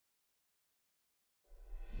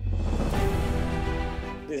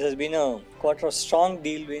This has been a quarter of strong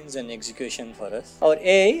deal wins and execution for us. Our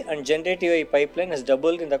AI and generative AI pipeline has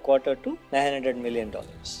doubled in the quarter to $900 million.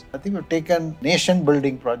 I think we've taken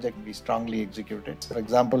nation-building project we strongly executed. For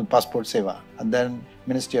example, Passport Seva, and then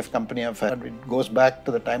Ministry of Company Affairs. And it goes back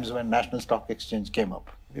to the times when National Stock Exchange came up.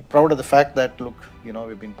 We're proud of the fact that, look,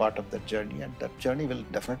 we've been part of that journey, and that journey will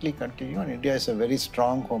definitely continue. And India is a very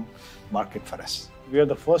strong home market for us. We are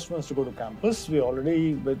the first ones to go to campus. We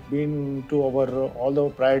already been to all the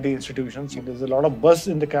priority institutions. So there's a lot of buzz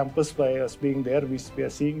in the campus by us being there. We are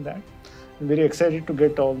seeing that. I'm very excited to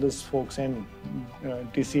get all these folks in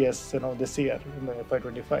TCS, this year in the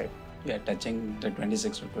FY25. We are touching the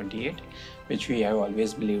 26 to 28, which we have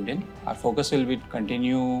always believed in. Our focus will be to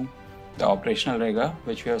continue the operational rigor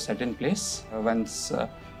which we have set in place. Once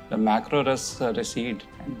the macro risks recede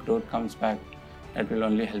and growth comes back, that will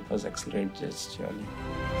only help us accelerate this journey.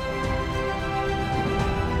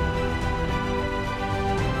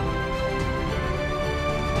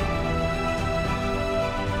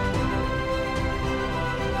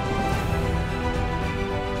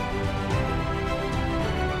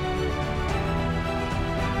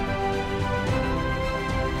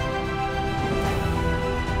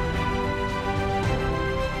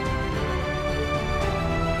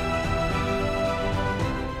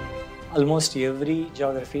 Almost every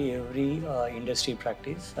geography, every industry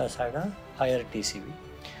practice has had a higher TCV.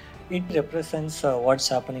 It represents what's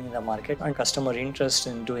happening in the market and customer interest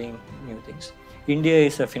in doing new things. India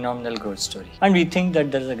is a phenomenal growth story, and we think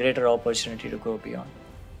that there is a greater opportunity to go beyond.